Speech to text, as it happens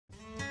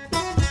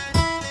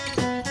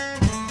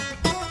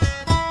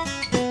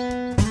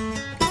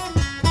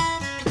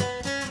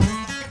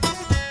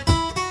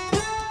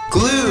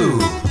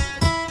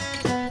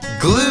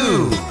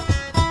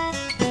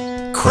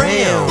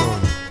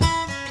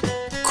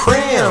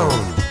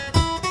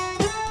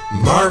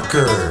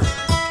marker,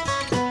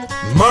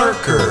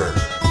 marker.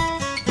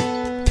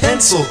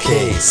 Pencil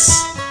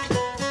case,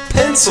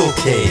 pencil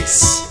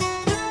case.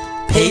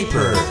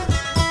 Paper,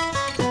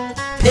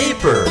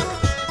 paper.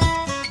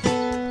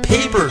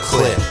 Paper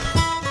clip,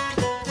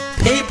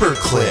 paper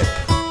clip.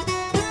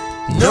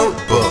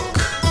 Notebook,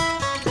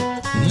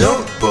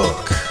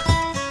 notebook.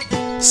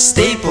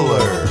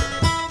 Stapler,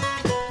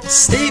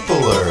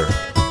 stapler.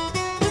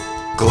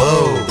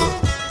 Globe,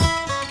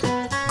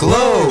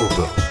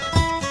 globe.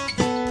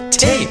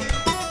 Tape,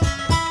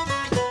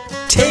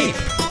 tape.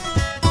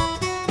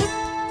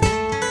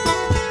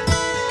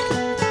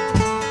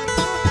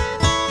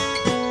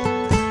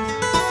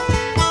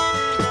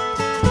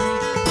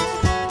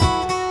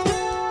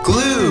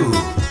 Glue,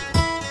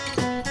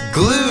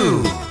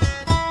 glue.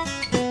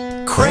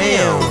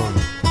 Crayon,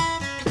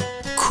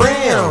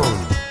 crayon.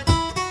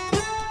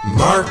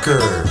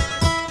 Marker,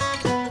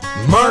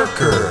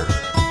 marker.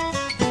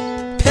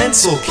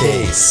 Pencil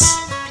case,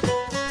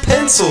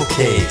 pencil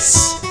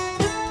case.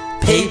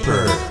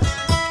 Paper,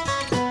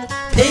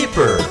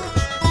 paper.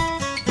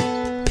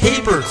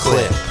 Paper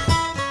clip,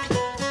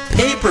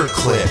 paper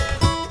clip.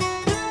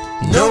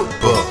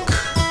 Notebook,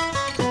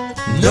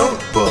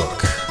 notebook.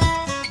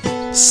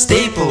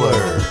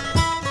 Stapler,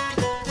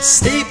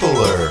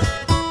 stapler.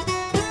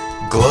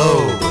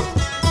 Globe,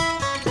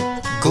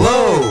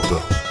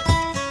 globe.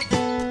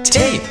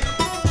 Tape,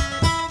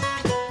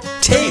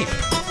 tape.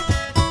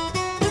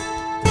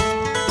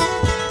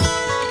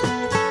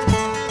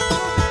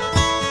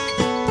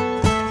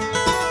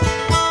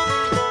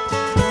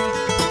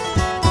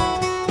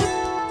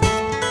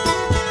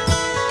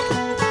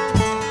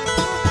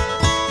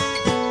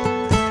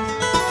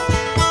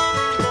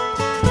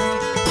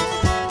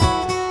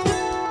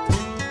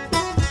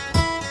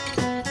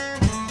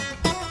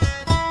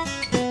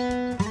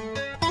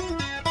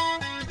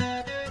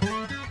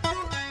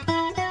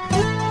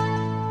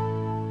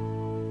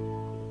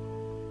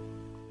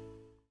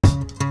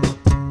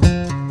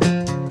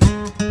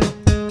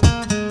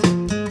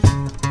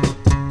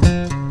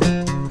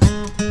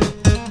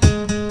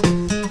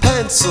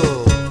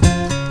 Pencil,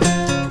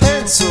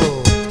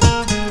 pencil.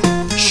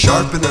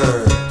 Sharpener,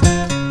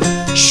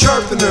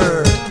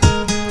 sharpener.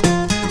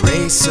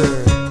 Eraser,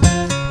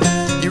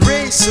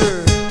 eraser.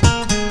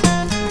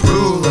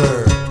 Ruler,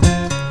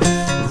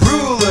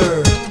 ruler.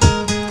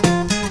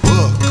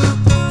 Book,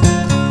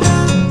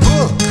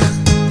 book.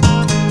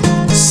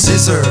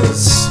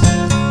 Scissors,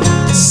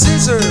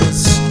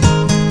 scissors.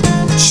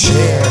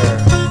 Chair,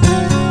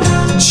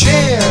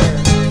 chair.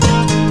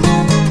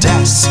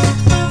 Desk,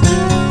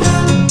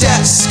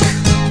 desk.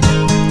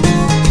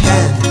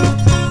 Pen,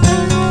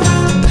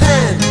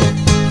 pen.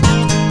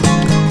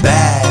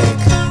 Bag,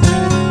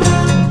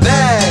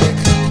 bag.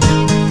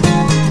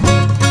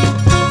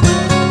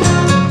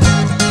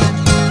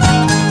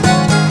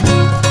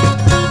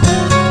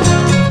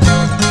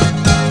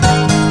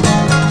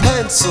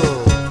 Pencil,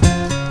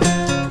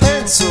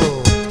 pencil.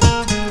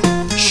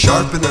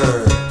 Sharpener,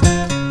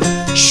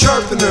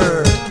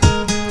 sharpener.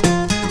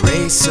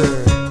 Eraser,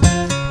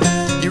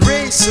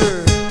 eraser.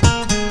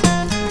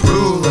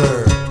 Ruler,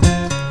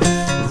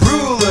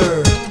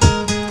 ruler.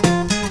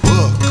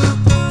 Book,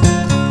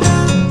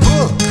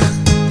 book.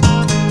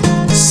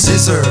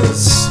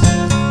 Scissors,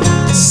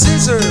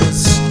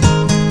 scissors.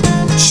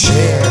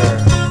 Chair,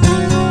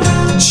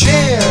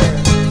 chair.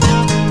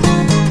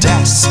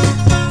 Desk,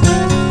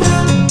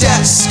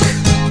 desk.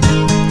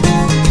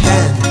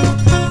 Pen,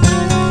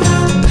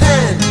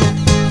 pen.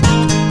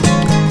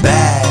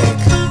 Bag,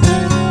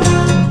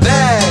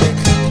 bag.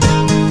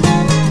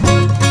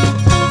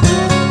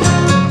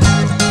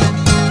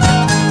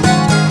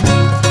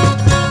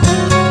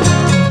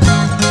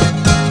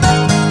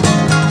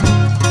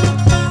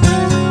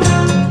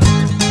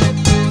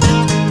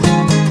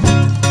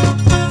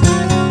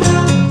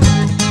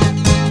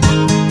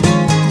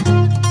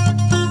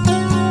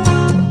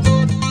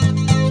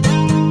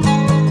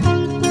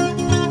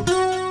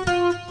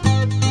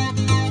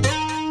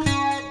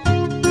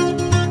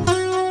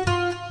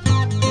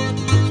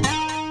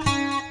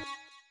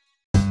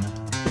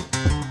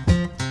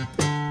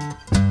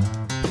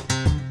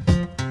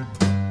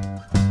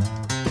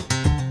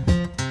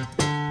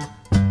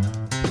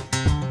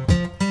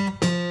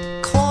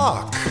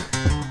 Clock,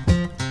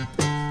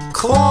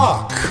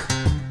 clock.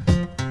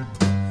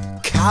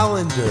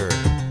 Calendar,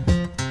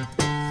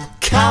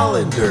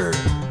 calendar.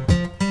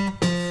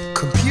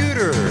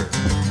 Computer,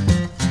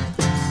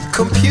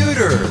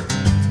 computer.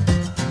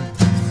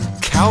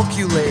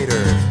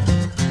 Calculator,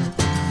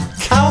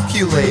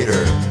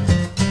 calculator.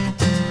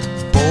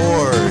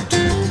 Board,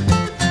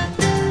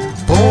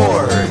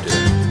 board.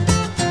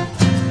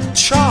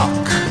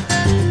 Chalk,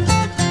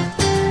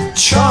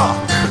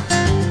 chalk.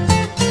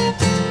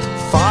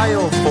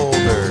 File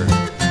folder,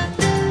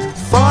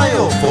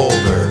 file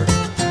folder.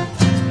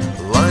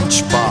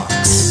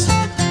 Lunchbox,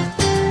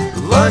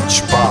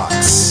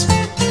 lunchbox.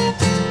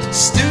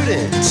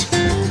 Student,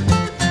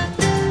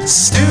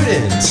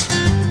 student.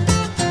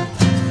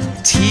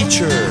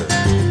 Teacher,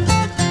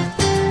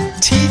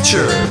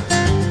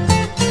 teacher.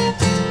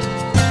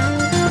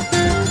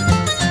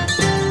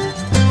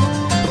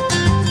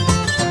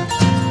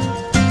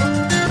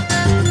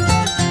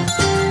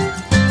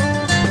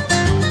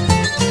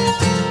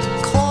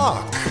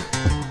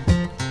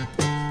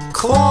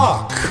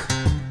 clock,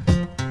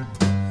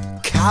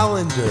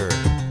 calendar,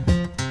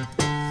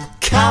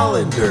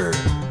 calendar,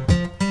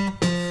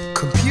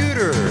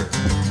 computer,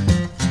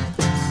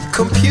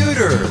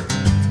 computer,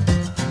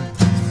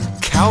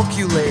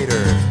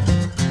 calculator,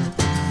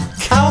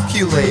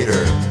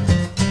 calculator,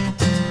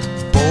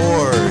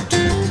 board,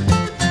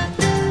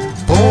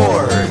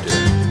 board,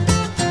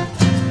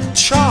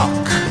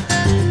 chalk,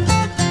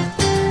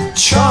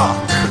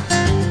 chalk,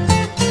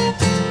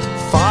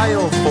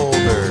 file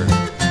folder,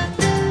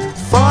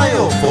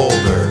 file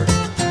folder,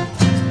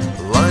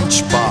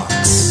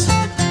 lunchbox,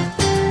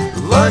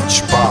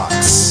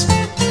 lunchbox,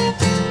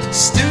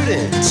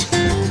 student,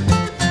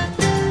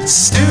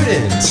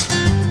 student,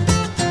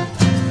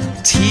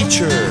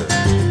 teacher,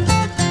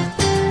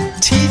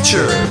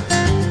 teacher.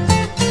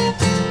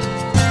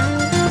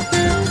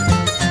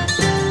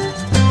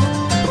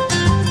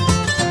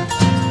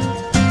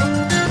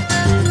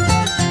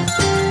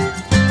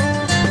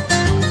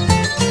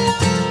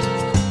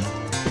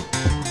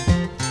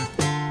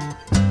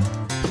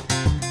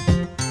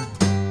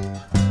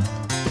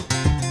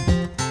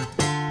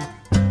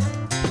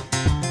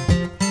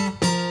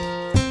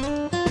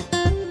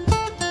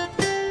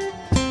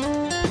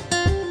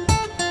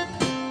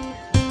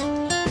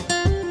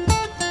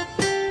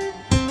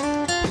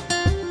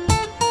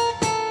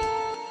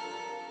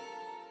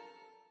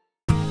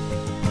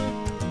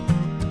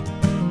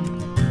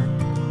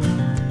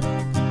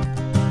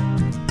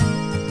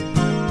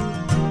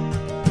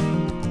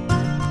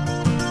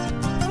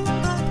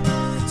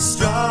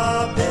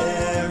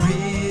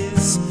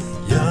 Strawberries,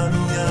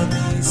 yummy,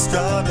 yummy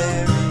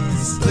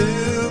strawberries.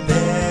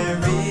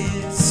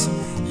 Blueberries,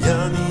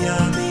 yummy,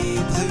 yummy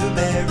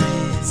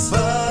blueberries.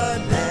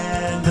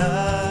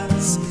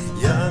 Bananas,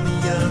 yummy,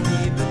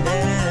 yummy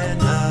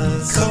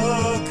bananas.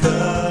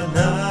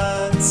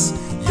 Coconuts,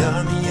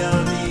 yummy,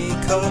 yummy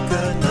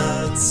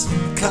coconuts.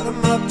 Cut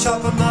 'em up,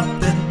 chop 'em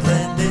up and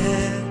blend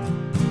it.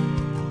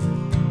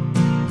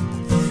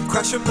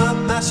 Crush 'em up,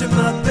 mash 'em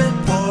up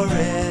and pour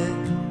it.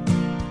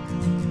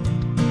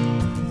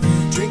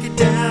 Drink it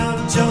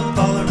down, jump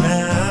all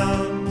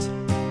around.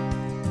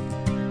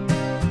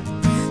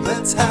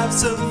 Let's have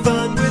some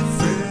fun with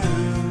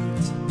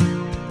fruit.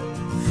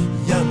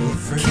 Yummy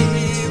fruit.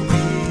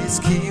 Kiwis,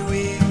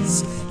 kiwis,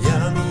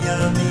 yummy,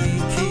 yummy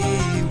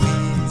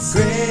kiwis.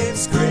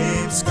 Grapes,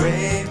 grapes,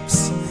 grapes,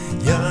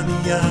 yummy,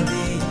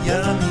 yummy,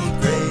 yummy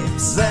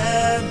grapes.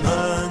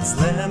 Lemons,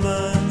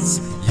 lemons,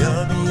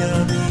 yummy,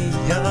 yummy,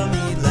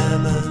 yummy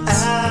lemons.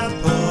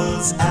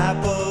 Apples,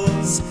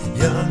 apples,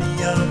 yummy,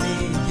 yummy,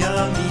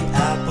 yummy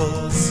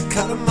apples.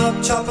 Cut 'em up,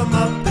 chop 'em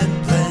up and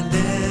blend it.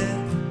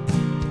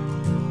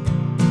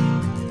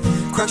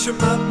 Crush 'em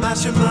up,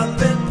 mash 'em up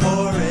and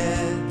pour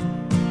it.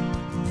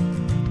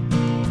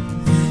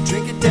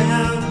 Drink it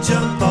down,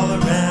 jump all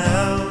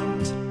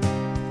around.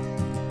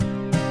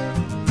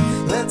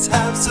 Let's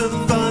have some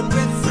fun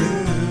with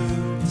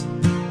fruit.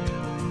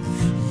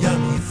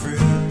 Yummy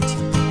fruit.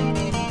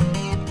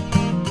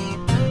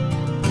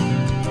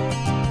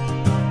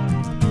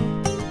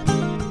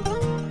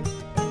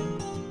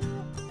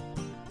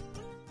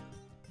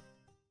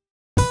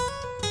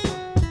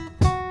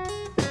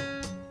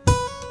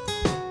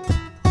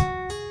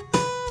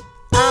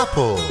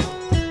 Apple,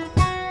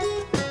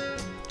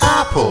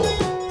 apple,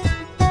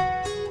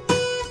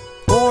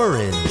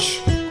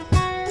 orange,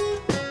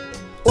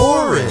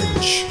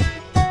 orange,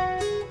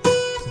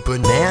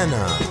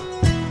 banana,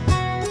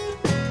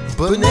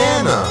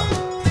 banana,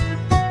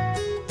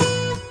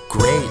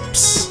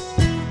 grapes,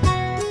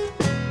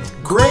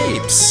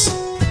 grapes,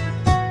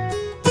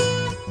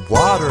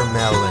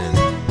 watermelon,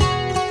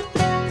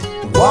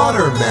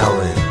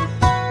 watermelon,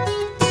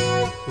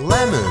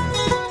 lemon,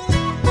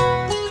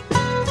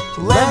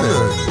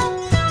 lemon,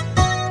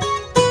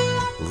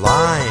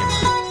 lime,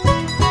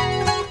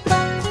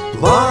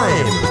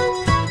 lime,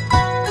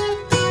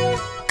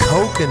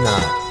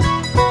 coconut,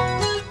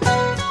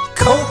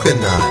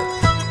 coconut,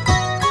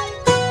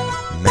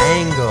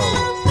 mango,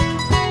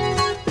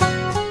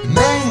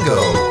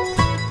 mango,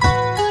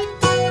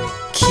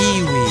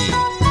 kiwi,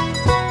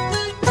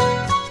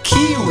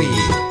 kiwi.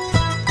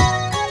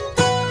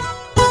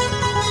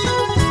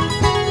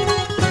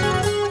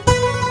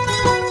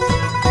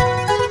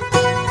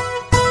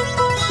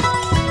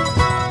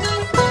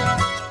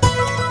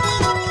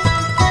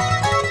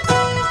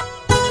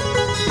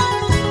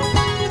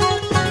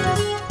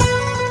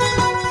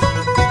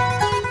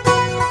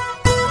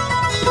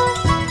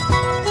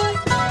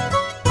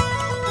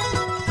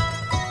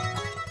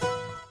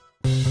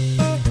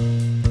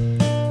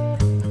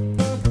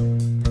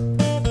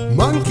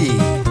 Monkey,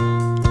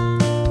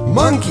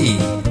 monkey,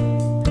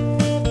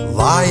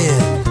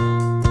 lion,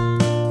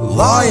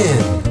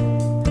 lion,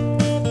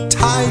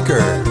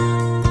 tiger,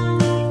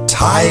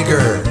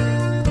 tiger,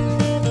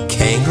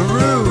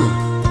 kangaroo,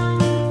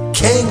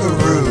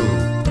 kangaroo,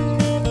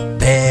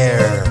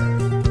 bear,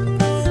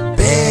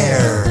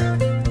 bear,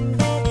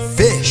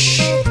 fish,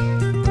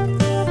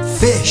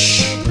 fish,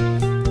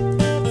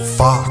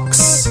 fox,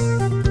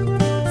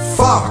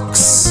 fox,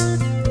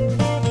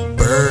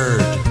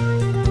 bird,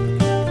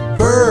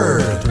 bird.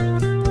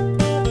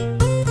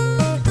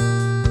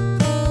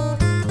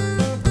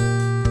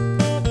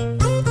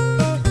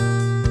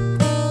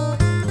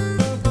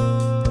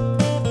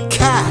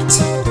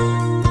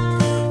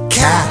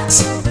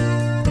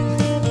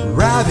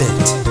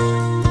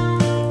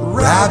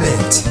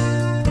 rabbit,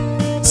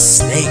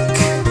 snake,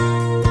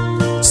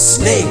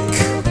 snake,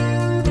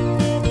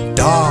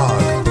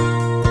 dog,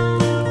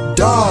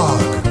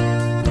 dog,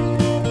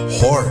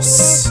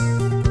 horse,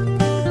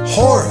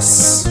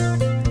 horse,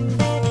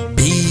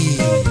 bee,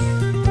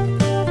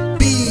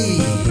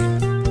 bee,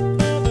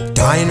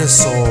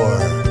 dinosaur,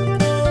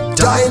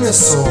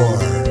 dinosaur,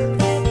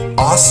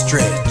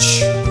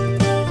 ostrich,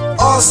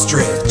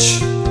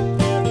 ostrich.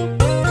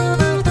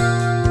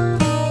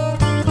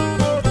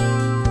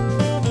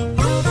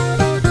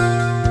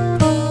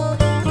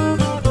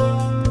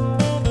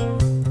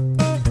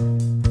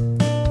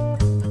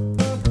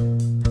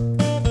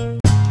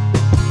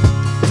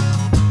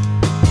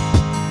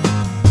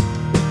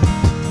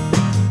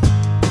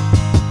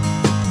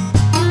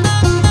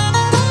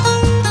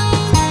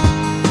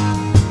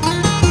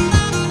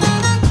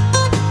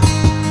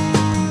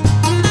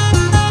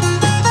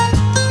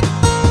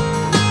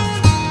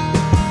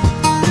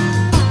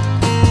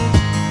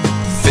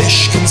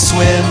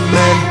 Swim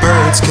and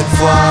birds can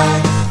fly,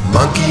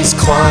 monkeys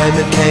climb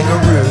and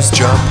kangaroos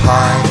jump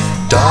high,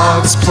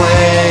 dogs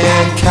play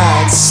and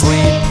cats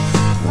sleep.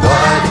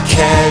 What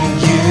can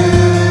you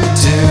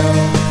do?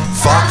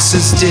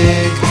 Foxes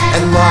dig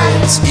and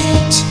lions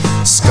eat,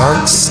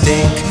 skunks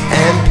stink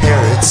and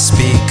parrots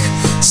speak,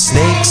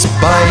 snakes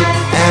bite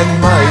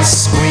and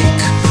mice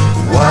squeak.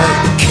 What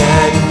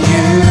can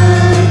you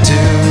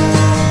do?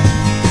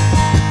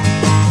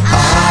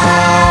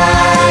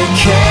 I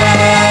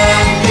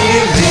can't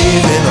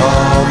believe in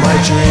all my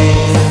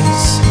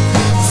dreams,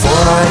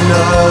 for I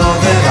know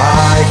that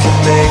I can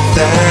make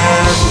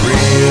them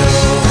real.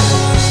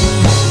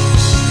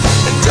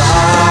 And I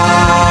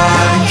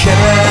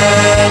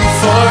can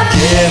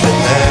forgive and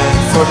then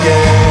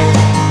forget,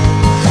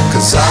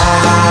 'cause I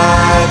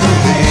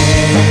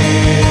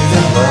believe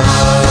in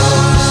love.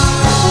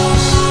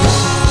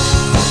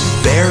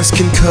 Bears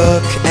can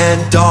cook and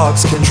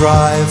dogs can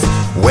drive,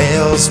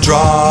 whales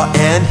draw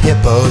and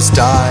hippos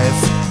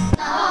dive.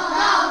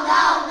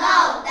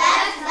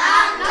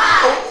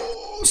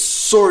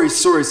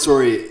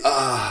 Sorry.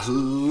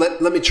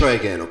 Let me try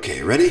again,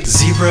 okay? Ready?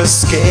 Zebras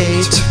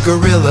skate,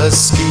 gorillas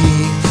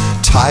ski,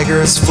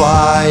 tigers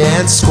fly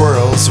and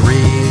squirrels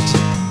read.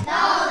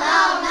 No,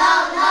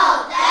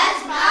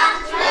 that's not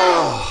true.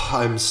 Oh,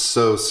 I'm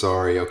so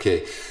sorry.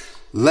 Okay,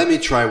 let me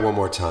try one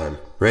more time.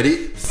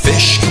 Ready?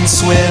 Fish can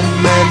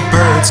swim and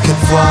birds can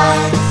fly,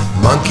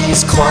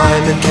 monkeys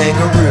climb and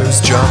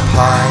kangaroos jump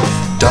high,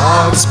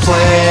 dogs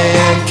play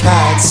and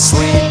cats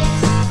sleep.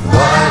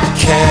 What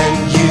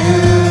can you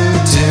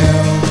do?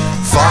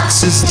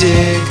 Foxes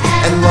dig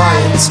and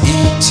lions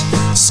eat,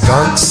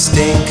 skunks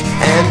stink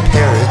and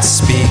parrots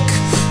speak,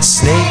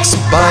 snakes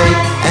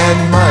bite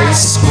and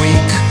mice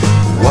squeak.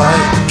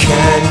 What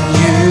can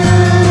you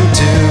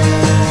do?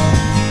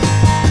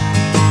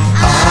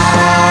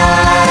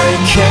 I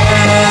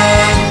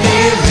can't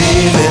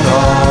believe in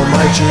all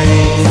my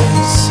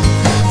dreams,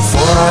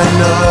 for I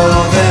know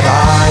that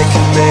I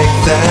can make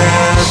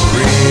them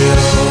real.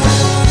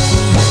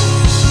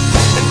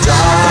 And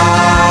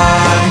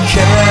I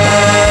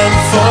can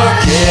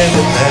forgive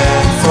and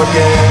then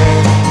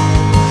forget,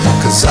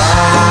 'cause I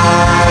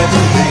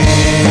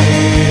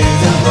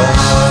believe in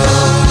love.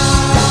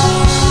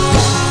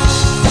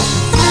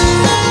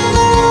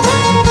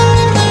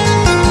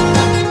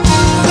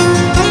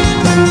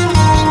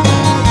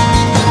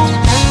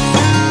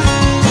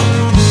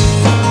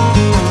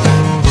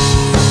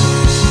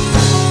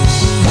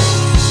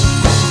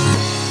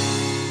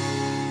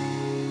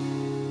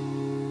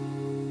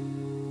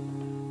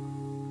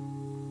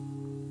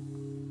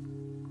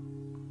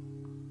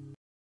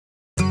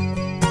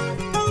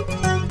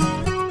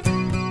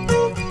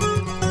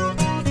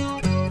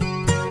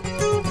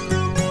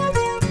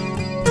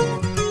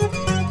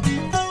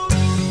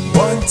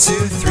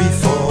 Two, three,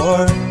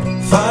 four,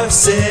 5,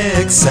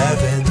 6,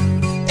 7,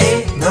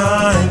 8,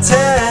 9,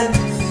 10.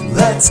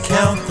 Let's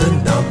count the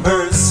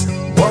numbers.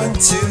 1,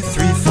 2,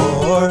 3,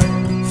 4,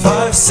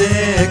 5,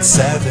 6,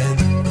 7,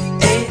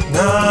 8,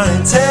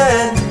 9,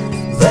 10.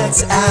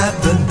 Let's add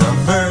the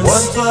numbers.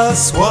 1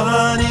 plus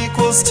 1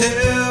 equals 2,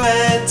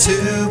 and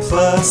 2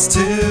 plus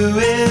 2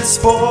 is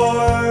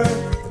 4.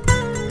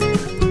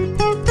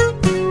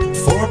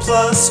 4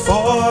 plus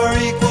 4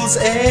 equals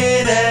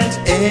 8, and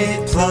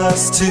 8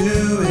 plus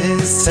 2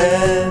 is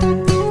 10.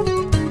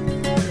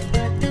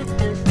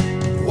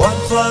 1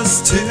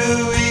 plus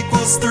 2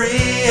 equals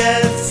 3,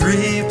 and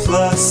 3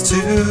 plus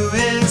 2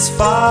 is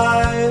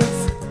 5.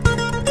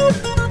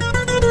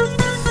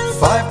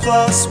 5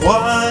 plus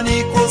 1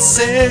 equals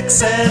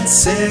 6, and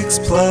 6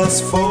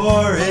 plus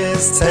 4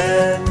 is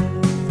 10.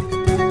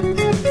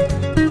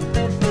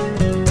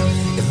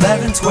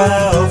 11,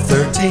 12,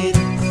 13,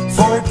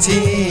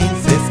 14,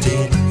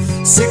 15,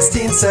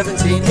 16,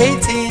 17,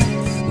 18,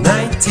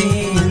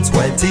 19,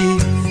 20,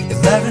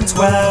 11,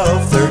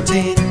 12,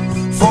 13,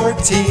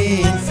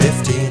 14,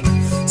 15,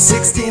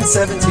 16,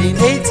 17,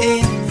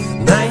 18,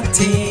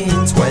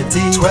 19,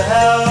 20.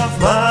 12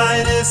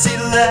 minus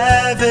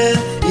 11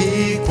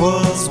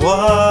 equals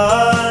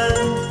 1.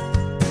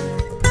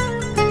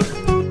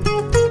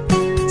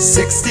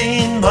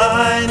 16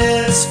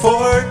 minus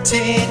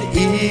 14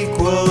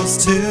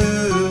 equals 2.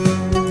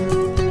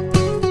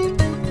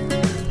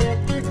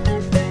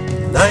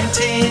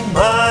 19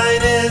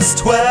 minus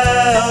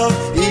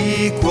 12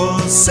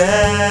 equals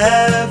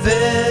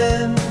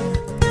 7.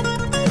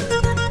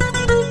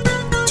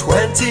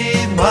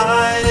 20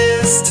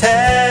 minus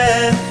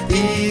 10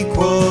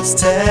 equals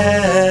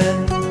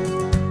 10.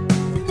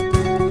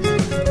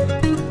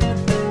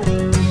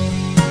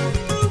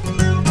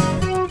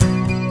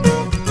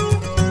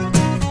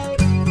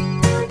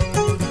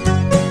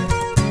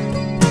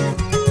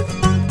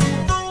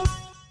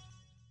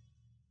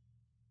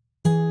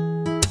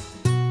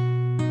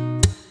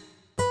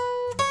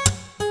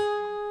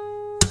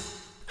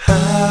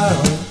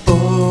 How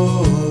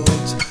old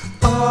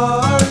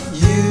are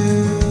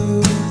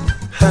you?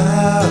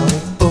 How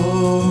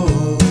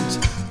old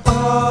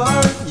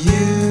are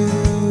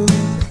you?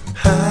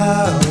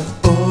 How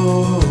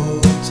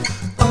old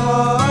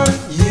are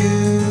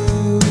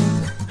you?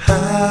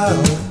 How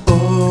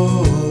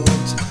old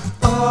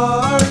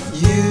are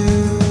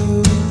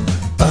you?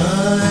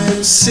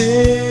 I'm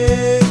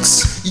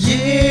 6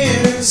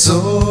 years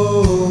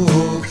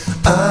old.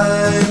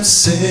 I'm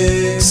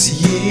 6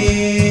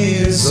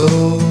 years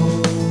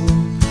old.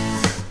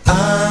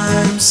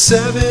 I'm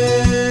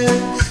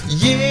 7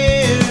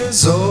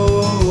 years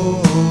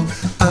old.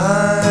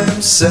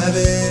 I'm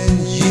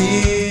 7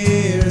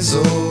 years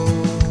old.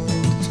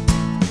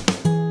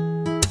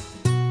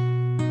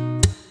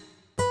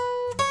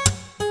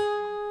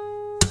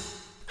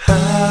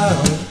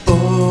 How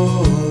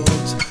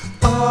old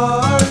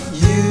are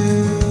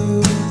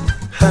you?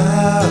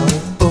 How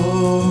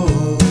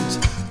old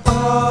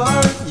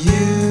are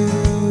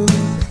you?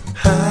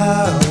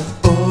 How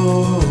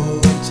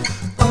old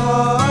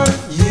are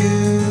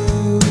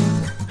you?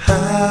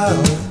 How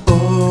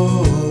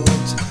old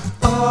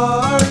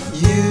are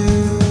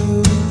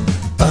you?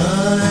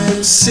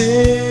 I'm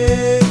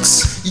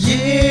 6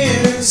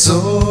 years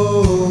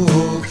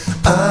old.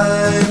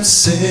 I'm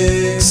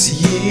 6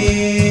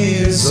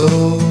 years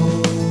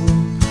old.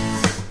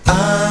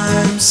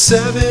 I'm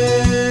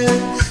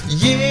 7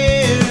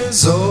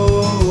 years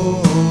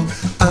old.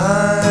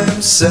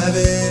 I'm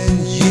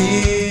 7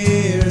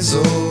 years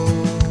old.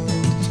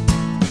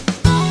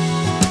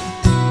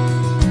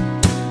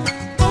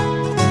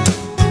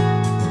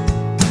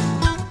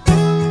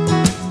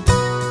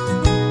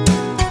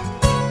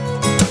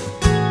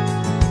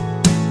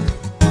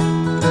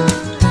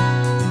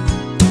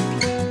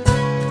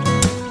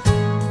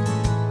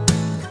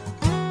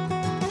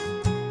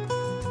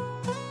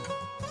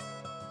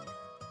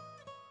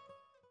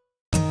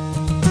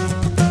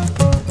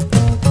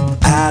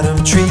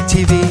 Adam Tree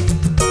TV.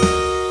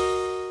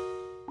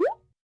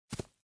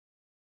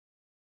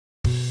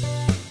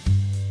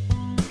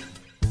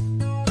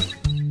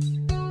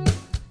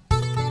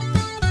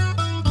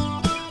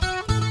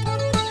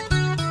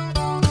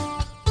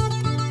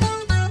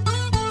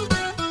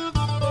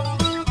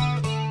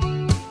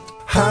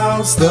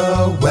 How's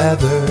the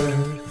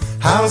weather?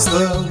 How's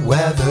the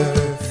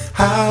weather?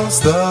 How's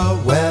the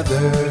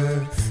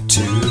weather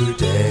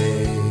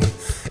today?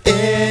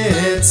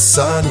 It's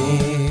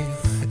sunny,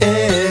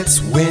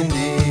 it's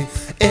windy,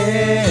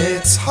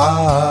 it's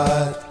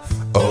hot,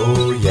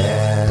 oh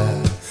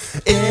yeah.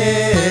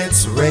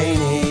 It's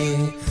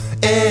rainy,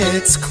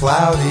 it's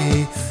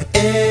cloudy,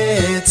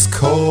 it's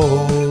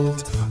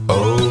cold,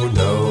 oh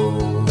no.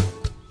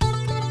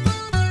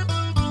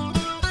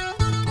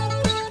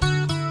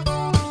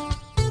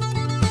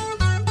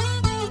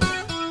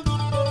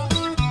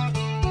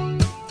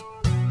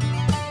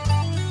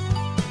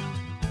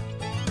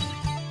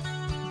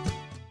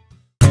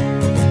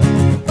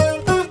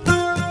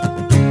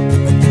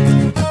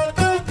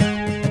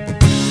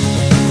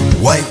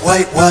 White,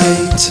 white,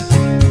 white,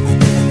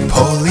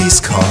 police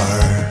car.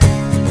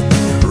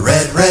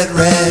 Red, red,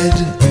 red,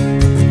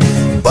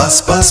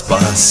 bus, bus,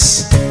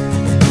 bus.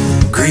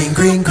 Green,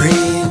 green,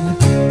 green,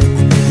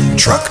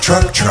 truck,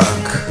 truck,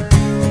 truck.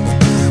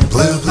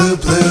 Blue, blue,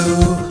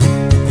 blue,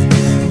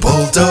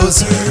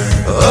 bulldozer.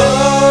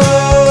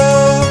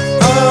 Oh,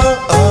 oh,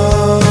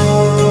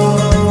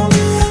 oh.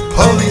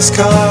 Police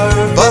car,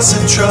 bus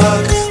and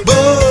truck,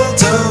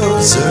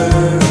 bulldozer.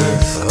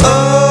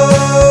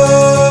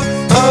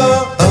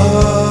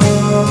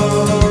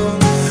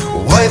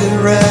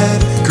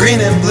 Green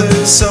and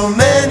blue, so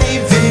many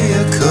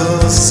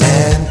vehicles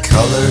and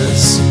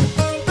colors.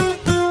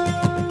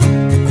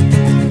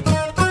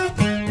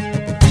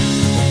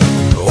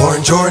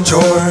 Orange, orange,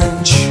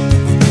 orange,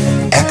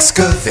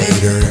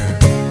 excavator.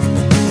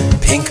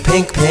 Pink,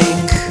 pink,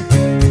 pink,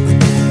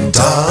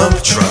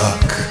 dump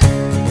truck.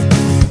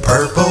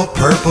 Purple,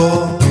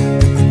 purple,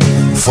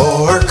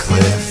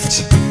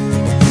 forklift.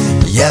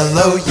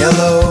 Yellow,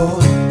 yellow,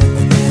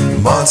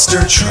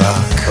 monster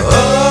truck.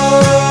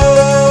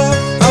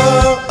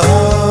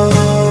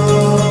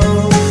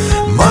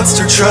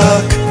 Monster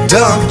truck,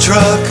 dump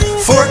truck,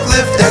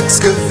 forklift,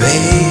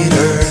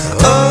 excavator.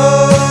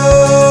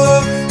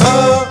 Oh,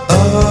 oh,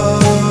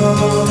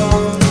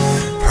 oh.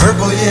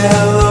 Purple,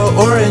 yellow,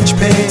 orange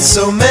paint,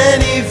 so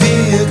many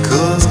vehicles.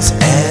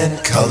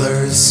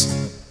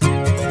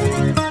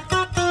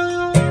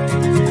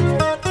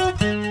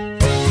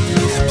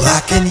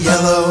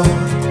 yellow,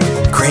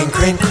 crane,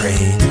 crane,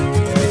 crane.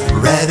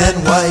 Red and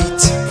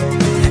white,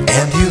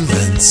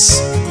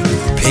 ambulance.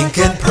 Pink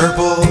and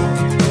purple,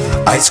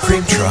 ice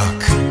cream truck.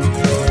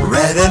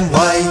 Red and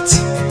white,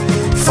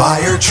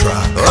 fire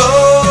truck.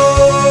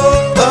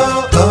 Oh,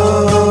 oh,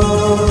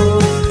 oh.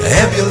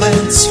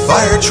 Ambulance,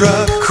 fire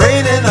truck,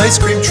 crane and ice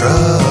cream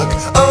truck.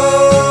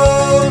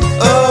 Oh,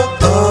 oh,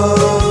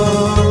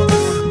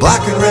 oh.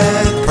 Black and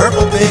red,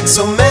 purple, pink,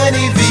 so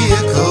many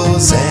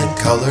vehicles and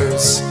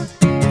colors.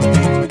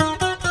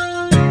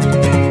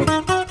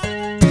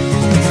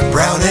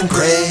 Brown and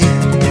gray,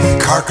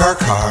 car, car,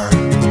 car.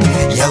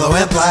 Yellow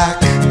and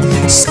black,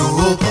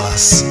 school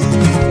bus.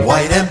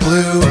 White and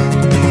blue,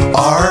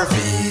 RV.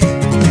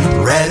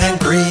 Red and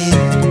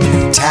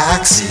green,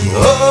 taxi.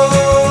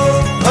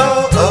 Oh,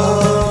 oh,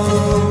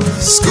 oh.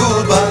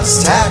 School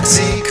bus,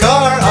 taxi,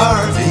 car,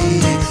 RV.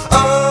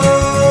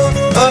 Oh,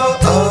 oh,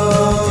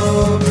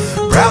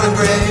 oh. Brown and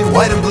gray,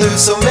 white and blue,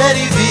 so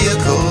many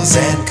vehicles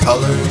and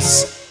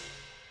colors.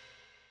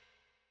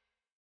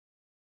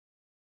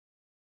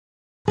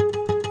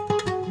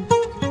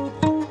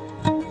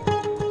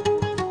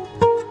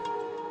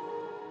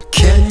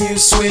 Can you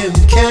swim?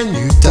 Can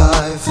you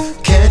dive?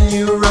 Can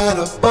you ride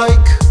a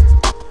bike?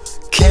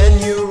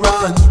 Can you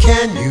run?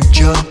 Can you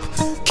jump?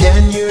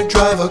 Can you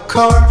drive a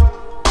car?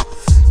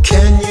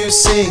 Can you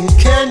sing?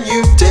 Can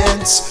you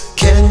dance?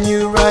 Can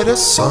you write a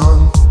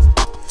song?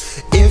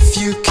 If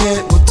you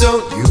can't, well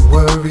don't you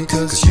worry,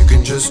 'cause you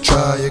can just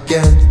try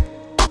again.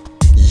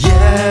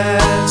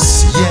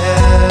 Yes,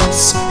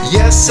 yes,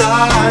 yes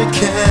I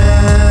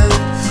can.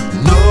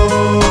 No,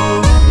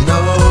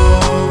 no,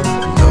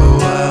 no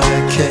I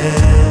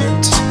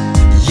can't.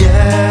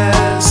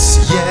 Yes,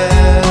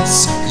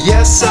 yes,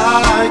 yes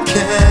I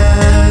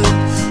can.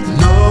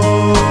 No,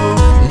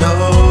 no,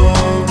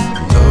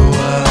 no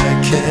I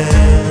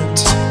can't.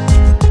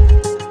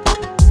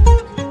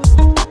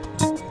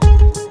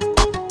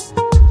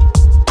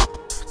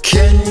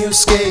 Can you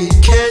skate?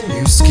 Can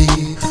you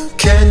ski?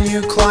 Can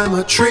you climb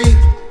a tree?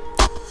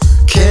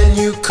 Can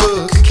you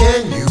cook?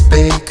 Can you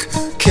bake?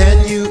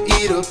 Can you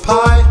eat a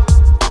pie?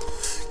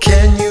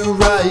 Can you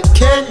write?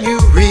 Can you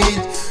read?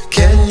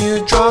 Can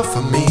you draw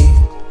for me?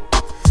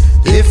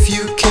 If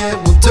you can't,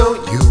 well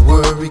don't you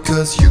worry,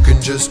 'cause you can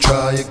just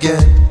try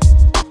again.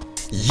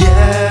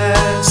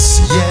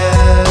 Yes,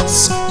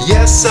 yes,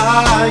 yes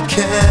I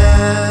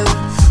can.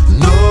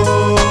 No,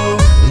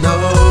 no,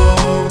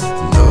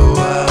 no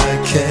I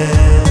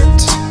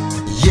can't.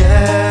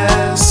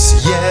 Yes,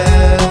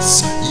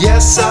 yes,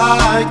 yes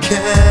I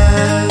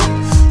can.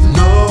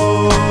 No,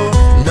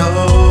 no,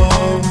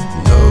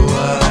 no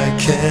I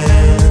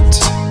can't.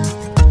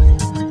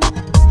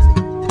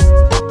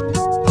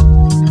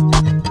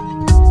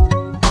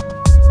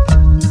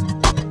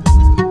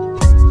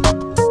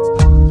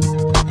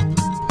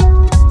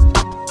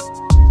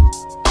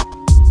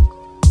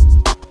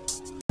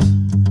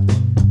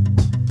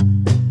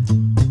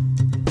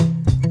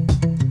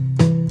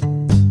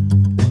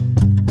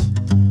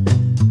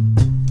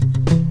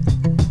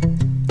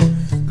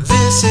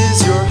 This is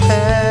your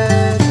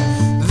head,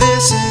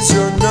 this is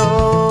your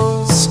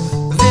nose,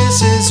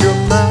 this is your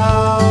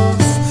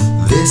mouth,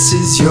 this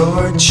is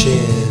your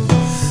chin.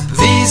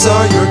 These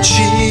are your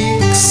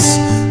cheeks,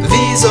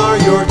 these are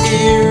your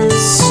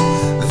ears,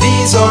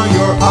 these are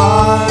your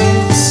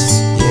eyes.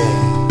 Yeah.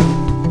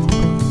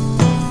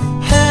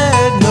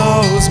 Head,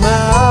 nose,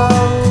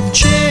 mouth,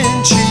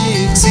 chin,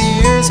 cheeks,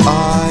 ears,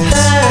 eyes.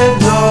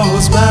 Head,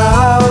 nose,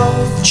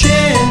 mouth,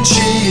 chin,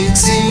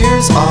 cheeks,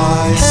 ears,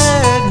 eyes.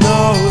 Head,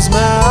 nose,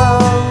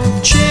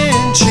 mouth,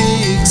 chin,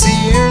 cheeks,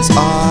 ears,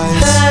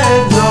 eyes.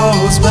 Head,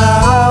 nose,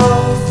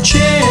 mouth,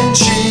 chin,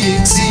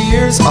 cheeks,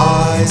 ears,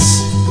 eyes.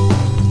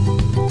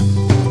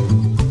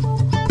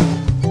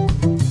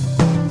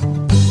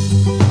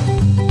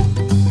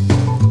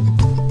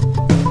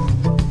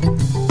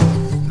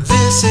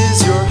 This is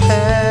your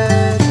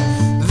head,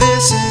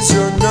 this is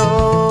your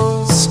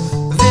nose,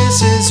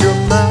 this is your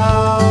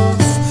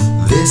mouth,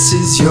 this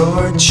is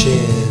your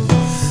chin.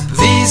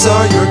 These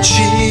are your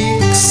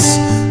cheeks,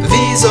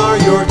 these are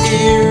your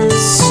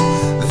ears,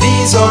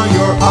 these are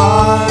your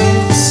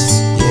eyes.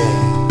 Yeah.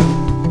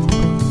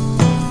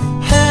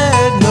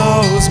 Head,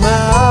 nose,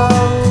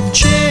 mouth,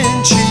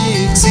 chin,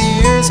 cheeks,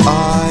 ears,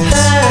 eyes.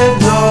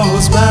 Head,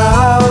 nose,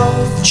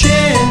 mouth,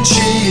 chin,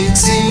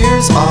 cheeks,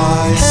 ears,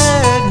 eyes.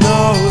 Head,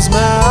 nose,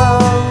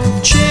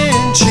 mouth,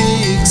 chin,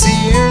 cheeks,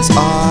 ears,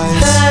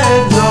 eyes.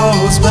 Head,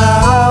 nose,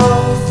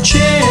 mouth,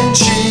 chin,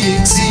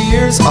 cheeks,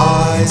 ears,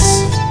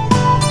 eyes.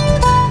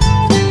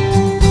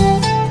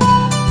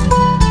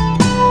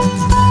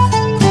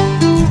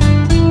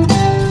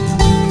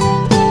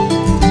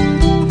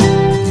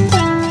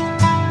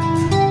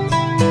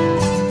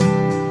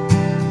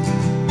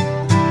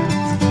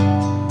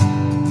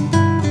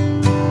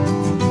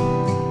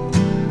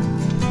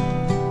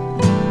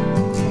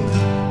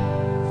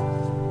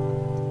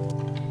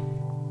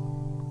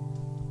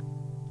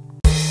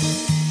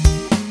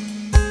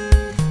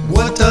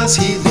 What does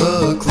he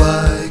look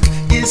like?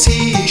 Is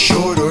he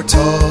short or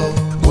tall?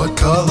 What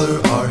color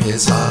are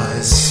his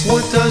eyes?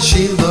 What does does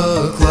she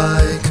look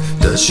like?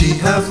 Does she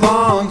have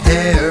long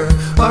hair?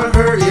 Are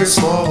her ears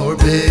small or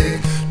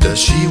big? Does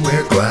she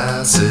wear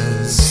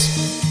glasses?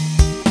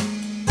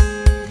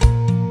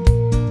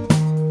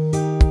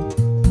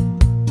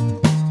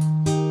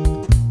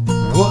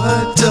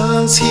 What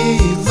does he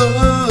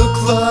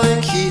look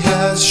like? He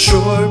has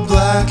short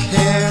black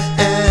hair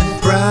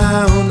and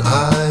brown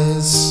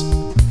eyes.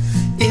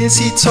 Is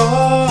he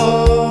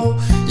tall?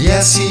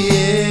 Yes, he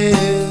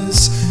is.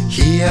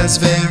 He has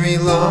very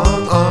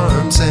long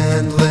arms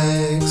and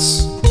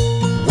legs.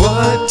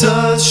 What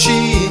does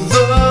she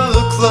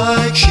look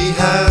like? She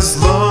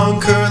has long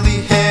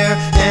curly hair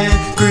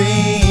and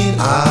green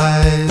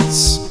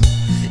eyes.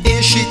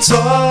 Is she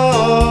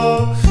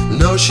tall?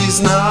 No,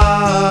 she's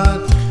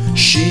not.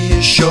 She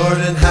is short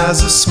and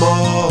has a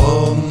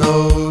small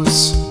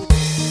nose.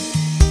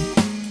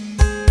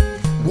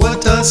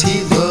 What does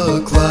he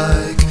look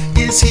like?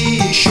 Is he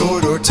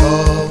short or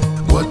tall?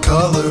 What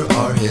color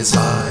are his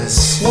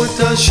eyes? What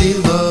does she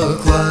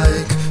look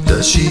like?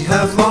 Does she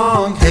have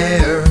long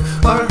hair?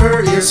 Are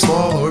her ears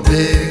small or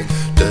big?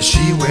 Does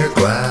she wear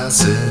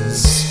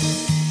glasses?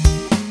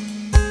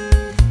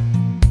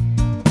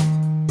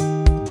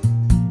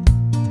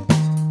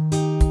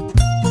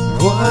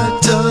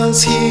 What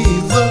does he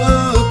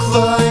look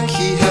like?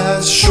 He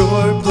has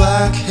short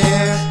black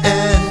hair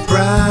and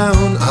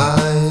brown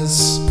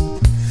eyes.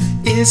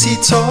 Is he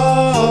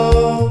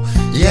tall?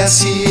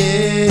 Yes, he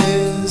is.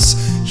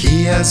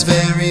 He has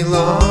very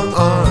long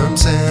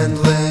arms and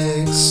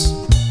legs.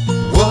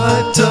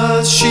 What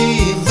does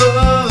she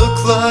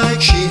look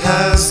like? She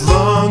has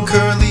long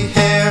curly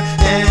hair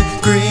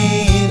and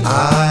green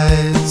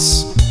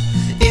eyes.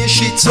 Is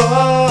she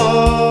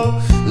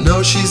tall?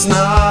 No, she's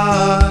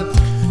not.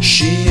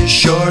 She is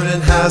short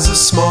and has a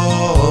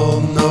small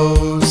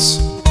nose.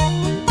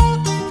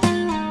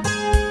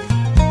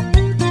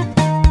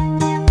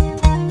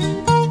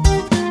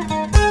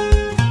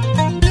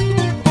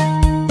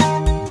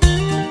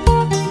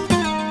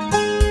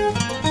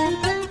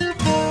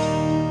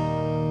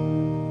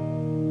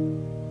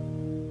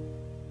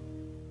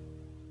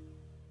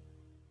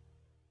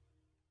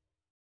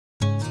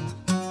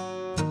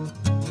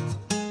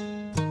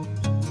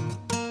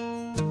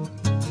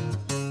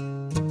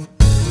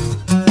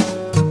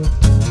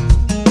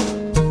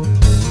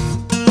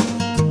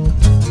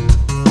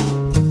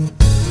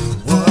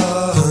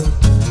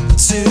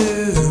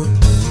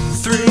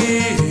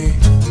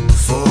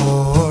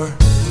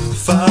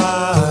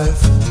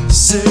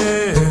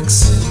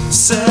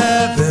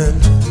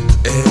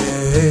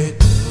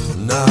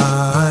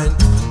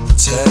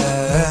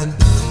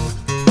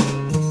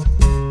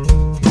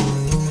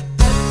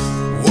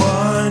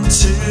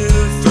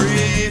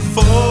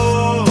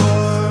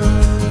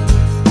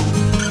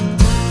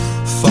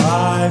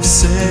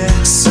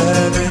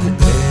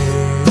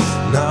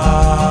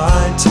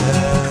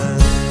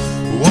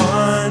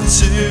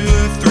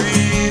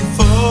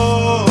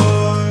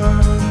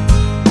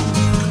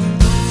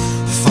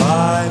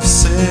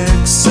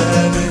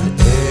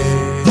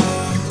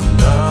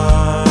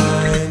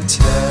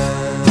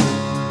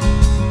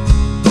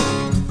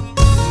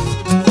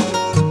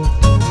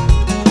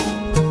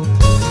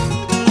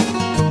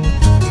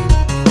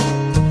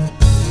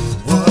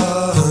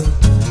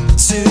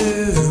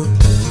 Two,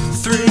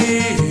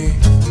 three,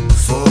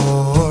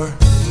 four.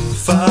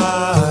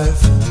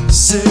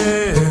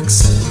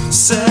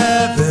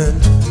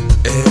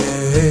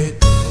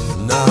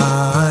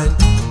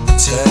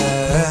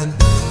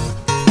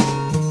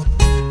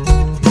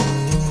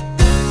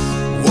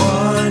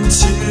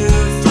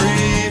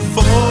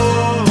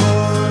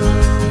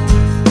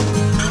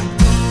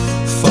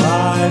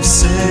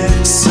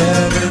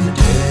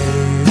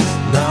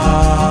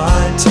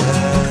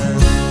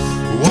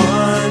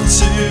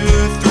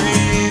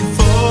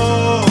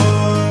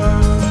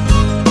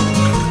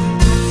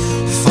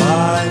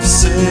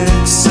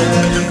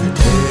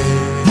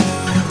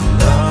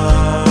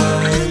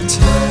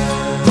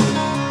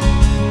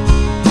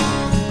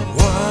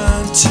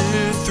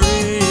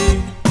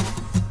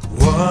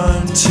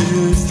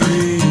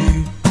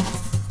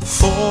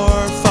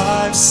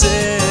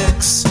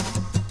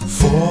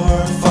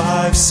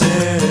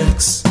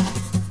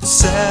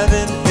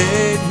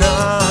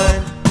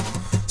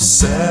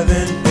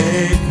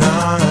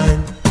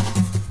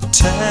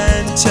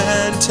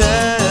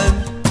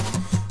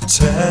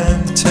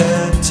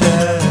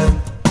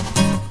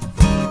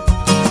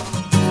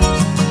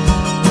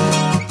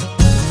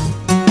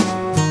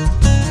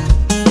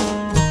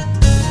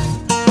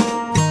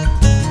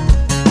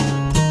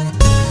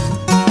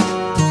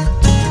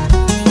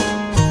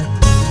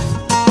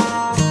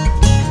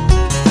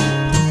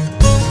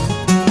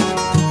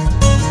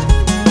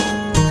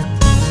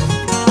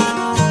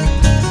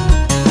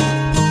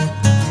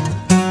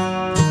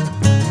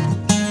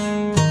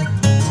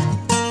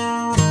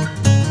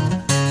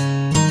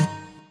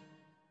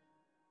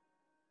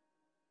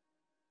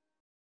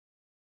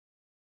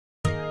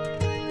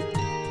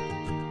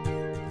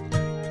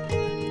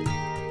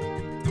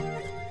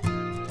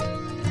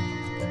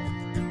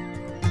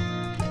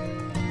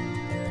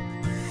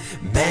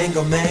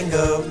 Mango,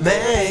 mango,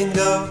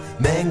 mango,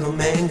 mango,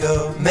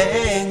 mango,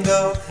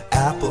 mango.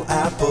 Apple,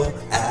 apple,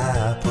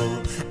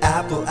 apple,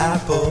 apple,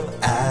 apple,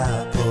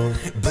 apple.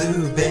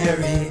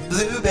 Blueberry,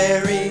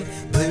 blueberry,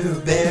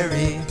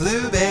 blueberry,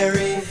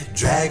 blueberry.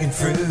 Dragon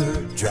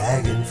fruit,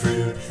 dragon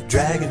fruit,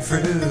 dragon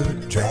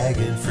fruit,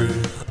 dragon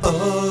fruit.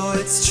 Oh,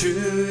 it's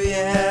true,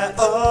 yeah,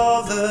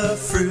 all the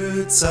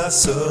fruits are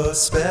so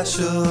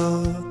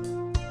special.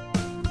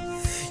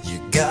 You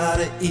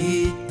gotta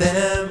eat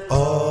them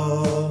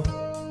all.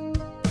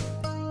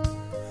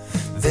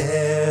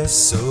 They're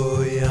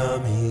so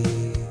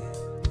yummy.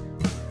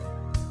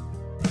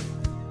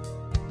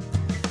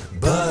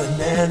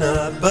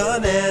 Banana,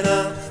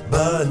 banana,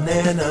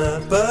 banana,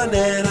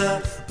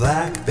 banana.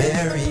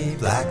 Blackberry,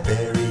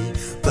 blackberry,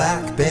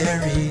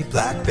 blackberry,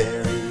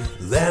 blackberry.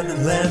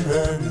 Lemon,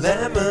 lemon,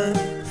 lemon,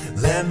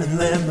 lemon,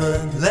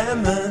 lemon,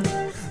 lemon.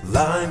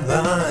 Lime,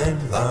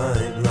 lime,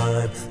 lime,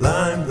 lime,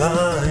 lime,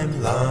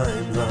 lime,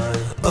 lime, lime.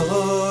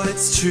 Oh,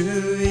 it's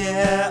true,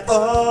 yeah,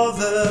 all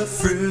the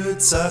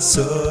fruits are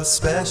so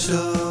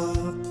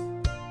special.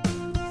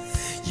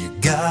 You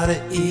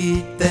gotta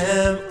eat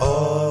them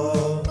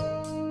all.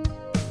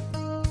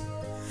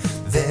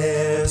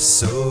 They're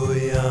so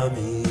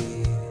yummy.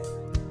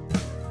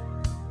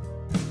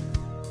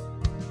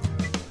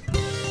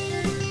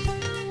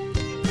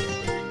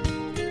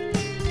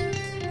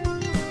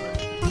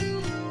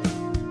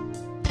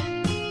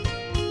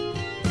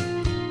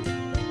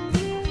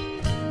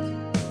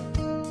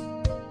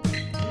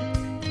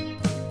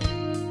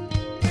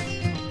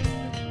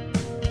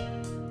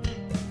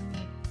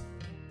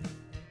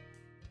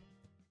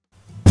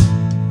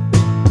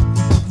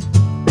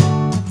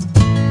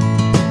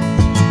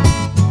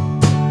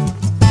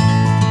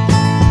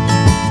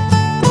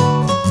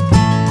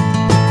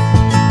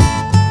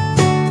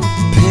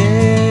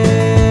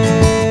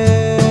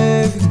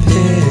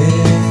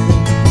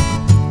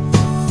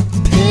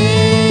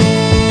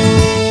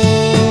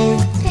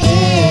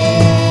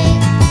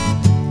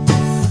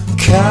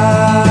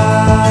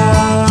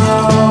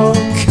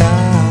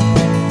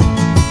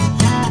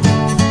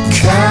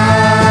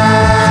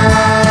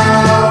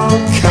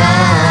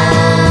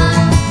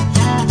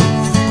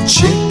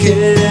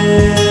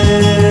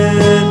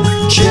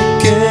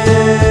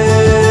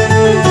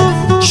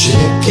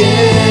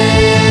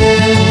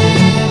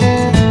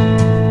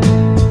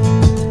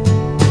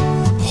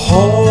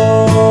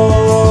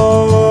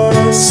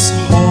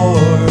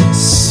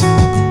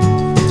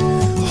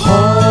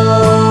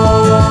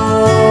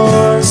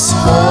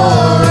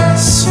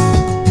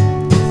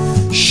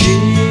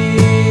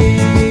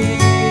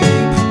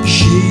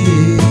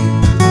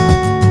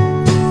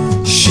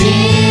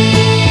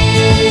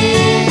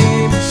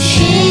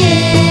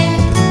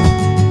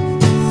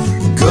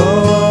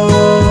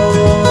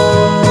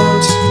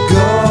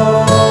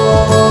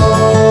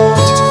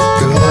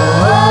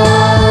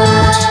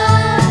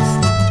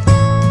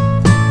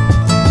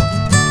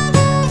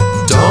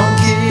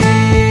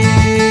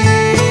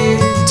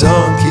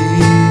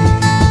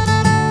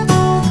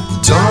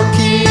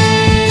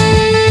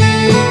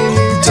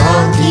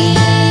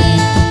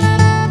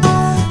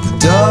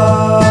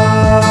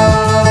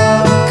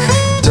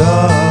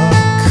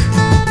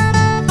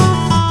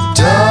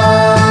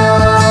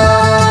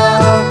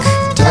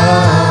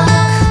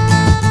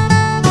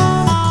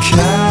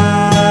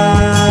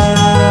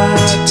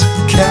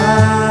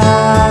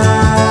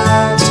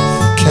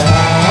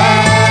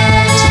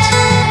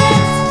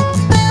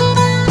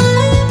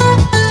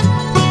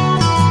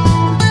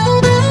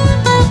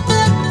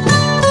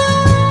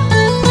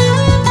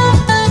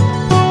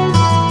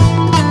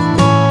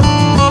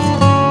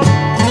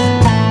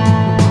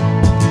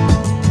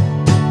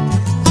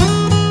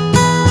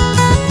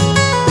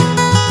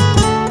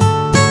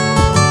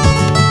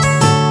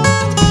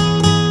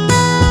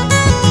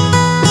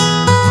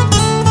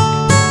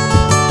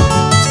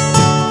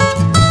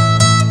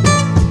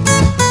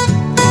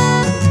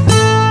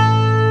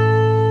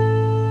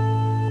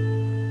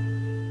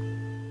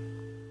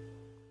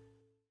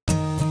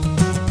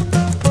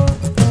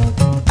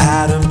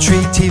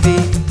 Tree TV.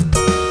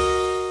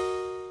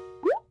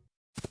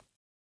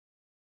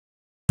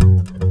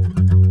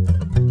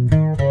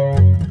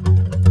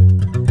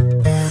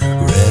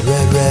 Red,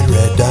 red, red,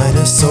 red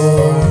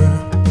dinosaur.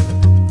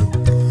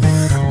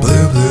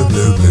 Blue, blue,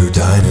 blue, blue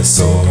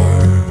dinosaur.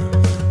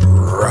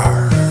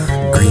 Rawr.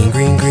 Green,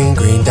 green, green,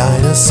 green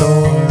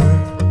dinosaur.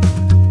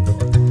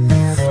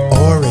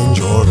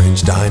 Orange,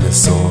 orange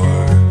dinosaur.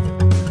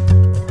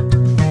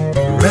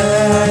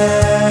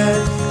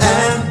 Red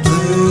and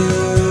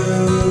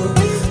blue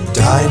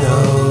dino.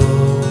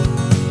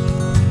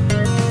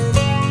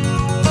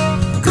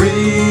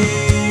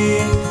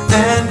 Green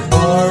and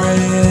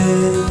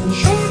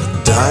orange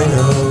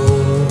dino.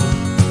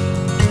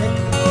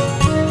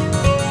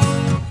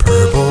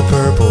 Purple,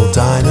 purple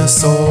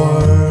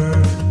dinosaur.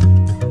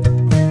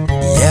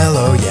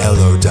 Yellow,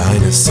 yellow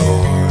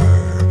dinosaur.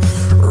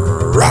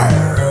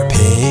 Rawr.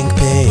 Pink,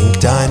 pink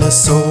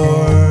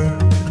dinosaur.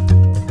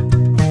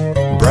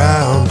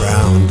 Brown,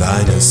 brown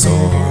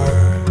dinosaur.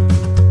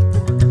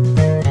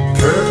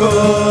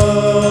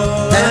 Purple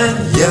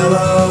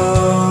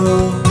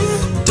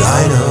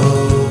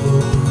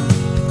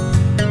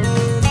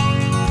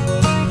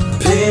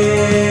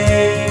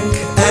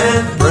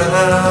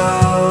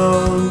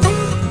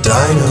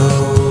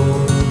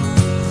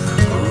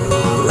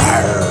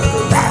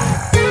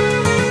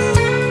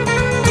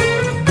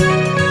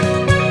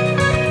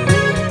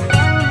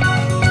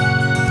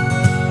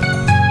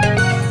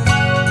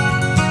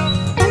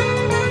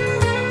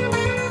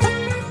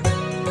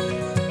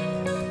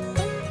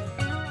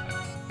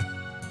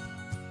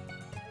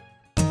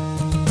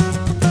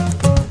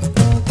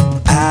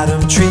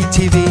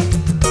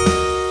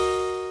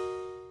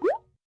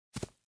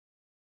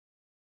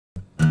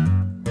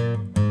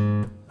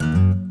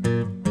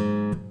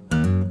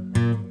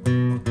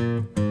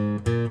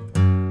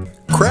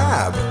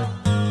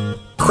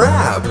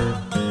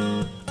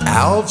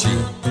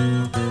algae,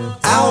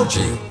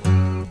 algae.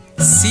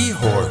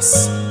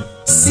 Seahorse,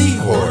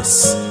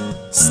 seahorse.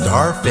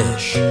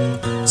 Starfish,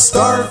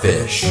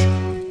 starfish.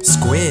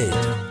 Squid,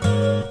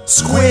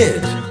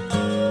 squid.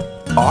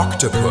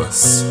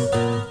 Octopus,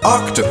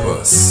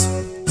 octopus.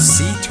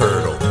 Sea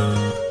turtle,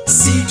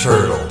 sea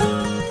turtle.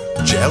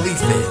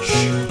 Jellyfish,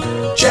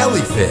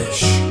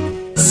 jellyfish.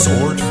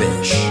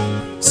 Swordfish,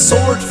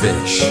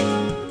 swordfish.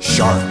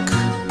 Shark,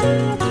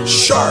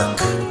 shark.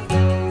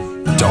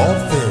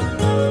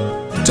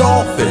 Dolphin,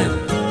 dolphin.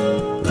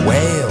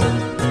 Whale,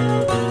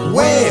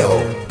 whale.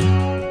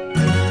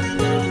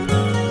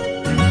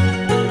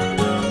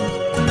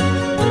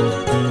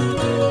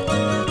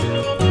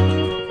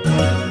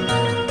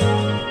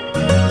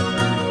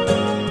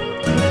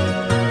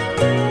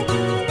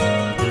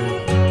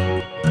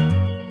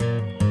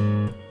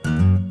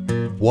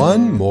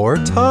 One more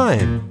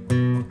time.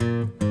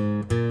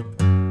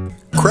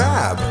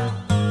 Crab,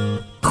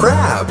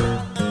 crab.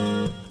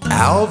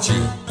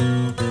 Algae,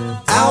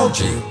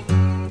 algae.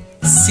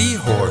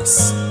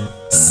 Seahorse,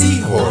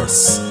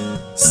 seahorse.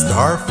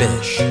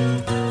 Starfish,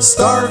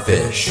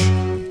 starfish.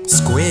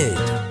 Squid,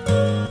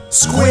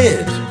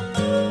 squid.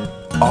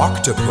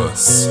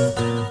 Octopus,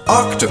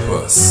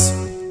 octopus.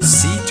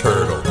 Sea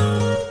turtle,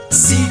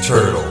 sea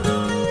turtle.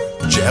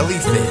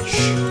 Jellyfish,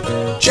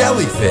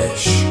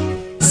 jellyfish.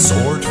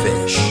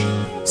 Swordfish,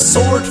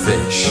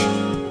 swordfish.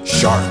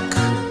 Shark,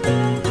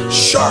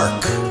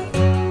 shark.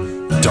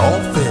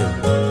 Dolphin,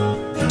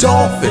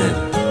 dolphin.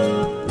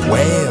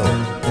 Whale,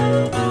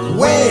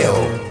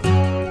 whale.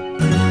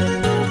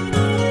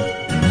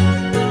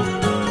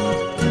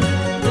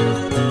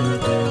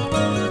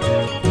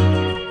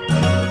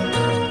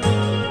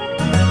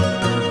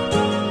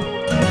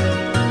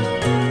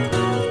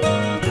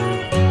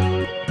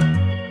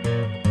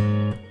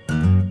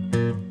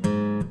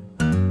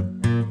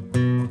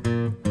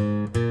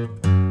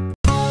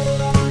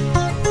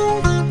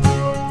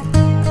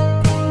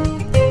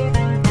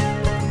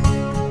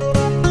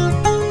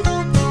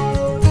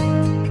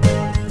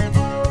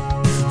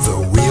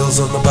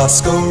 On the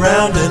bus go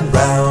round and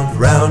round,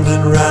 round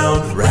and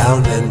round,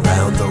 round and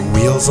round. The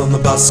wheels on the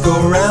bus go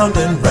round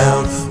and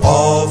round,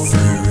 all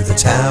through the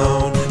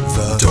town.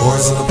 The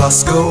doors on the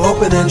bus go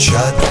open and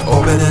shut,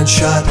 open and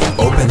shut,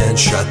 open and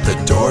shut. The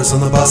doors on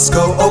the bus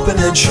go open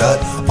and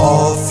shut,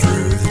 all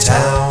through the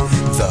town.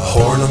 The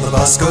horn on the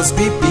bus goes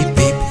beep, beep,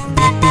 beep,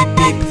 beep, beep,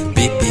 beep,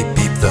 beep, beep,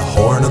 beep. The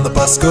horn on the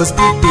bus goes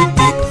beep, beep,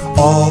 beep,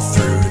 all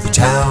through the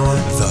town.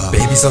 The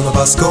babies on the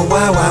bus go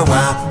wah, wah,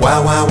 wah,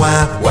 wah, wah,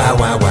 wah, wah,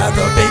 wah, wah.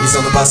 The babies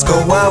on the bus go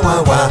wah,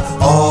 wah, wah,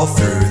 all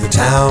through the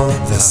town.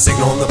 The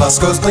signal on the bus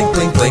goes blink,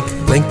 blink, blink,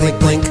 blink, blink,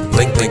 blink,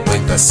 blink, blink,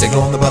 blink. The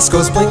signal on the bus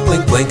goes blink,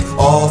 blink, blink,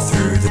 all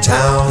through the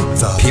town.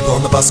 The people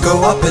on the bus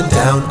go up and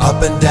down,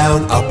 up and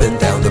down, up and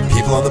down. The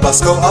people on the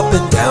bus go up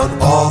and down,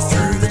 all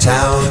through the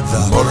town.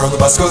 The motor on the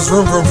bus goes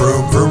vroom, vroom,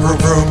 vroom, vroom, vroom,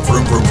 vroom,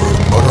 vroom, vroom, vroom.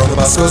 Motor on the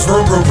bus goes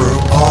vroom, vroom, vroom,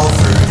 all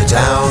through the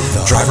town.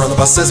 The driver on the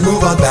bus says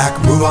move on back,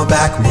 move on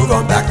back, move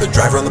on back. The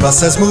driver on the bus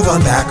says move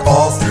on back,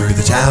 all through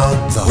the town.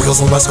 The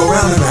wheels on the bus go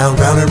round and round,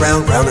 round and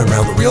round, round and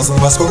round. The wheels on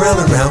the bus go round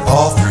and round,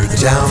 all through the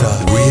town.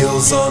 The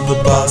wheels on the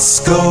bus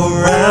go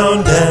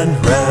round and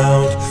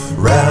round,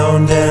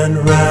 round and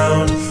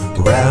round,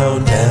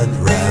 round and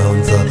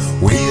round. The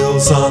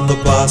wheels on the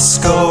bus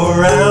go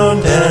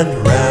round and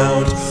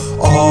round,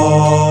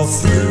 all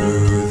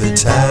through the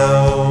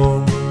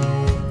town.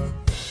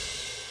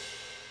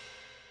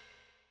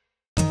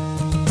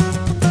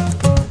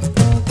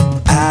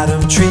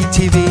 Adam Tree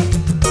TV.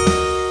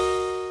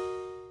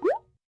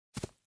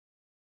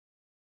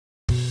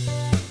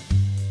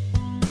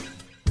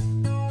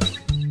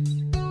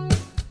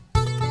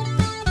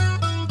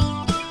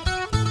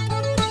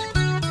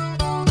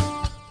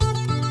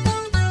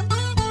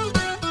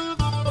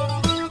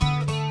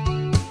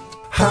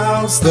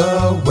 How's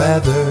the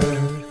weather?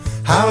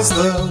 How's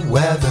the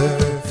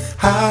weather?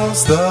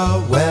 How's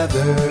the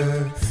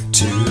weather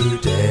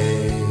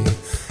today?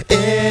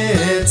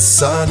 It's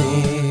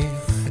sunny,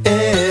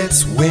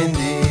 it's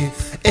windy,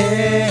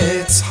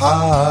 it's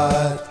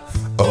hot,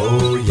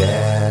 oh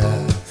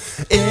yeah.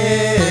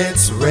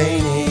 It's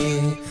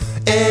rainy,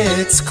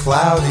 it's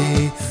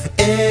cloudy,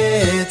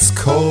 it's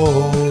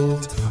cold.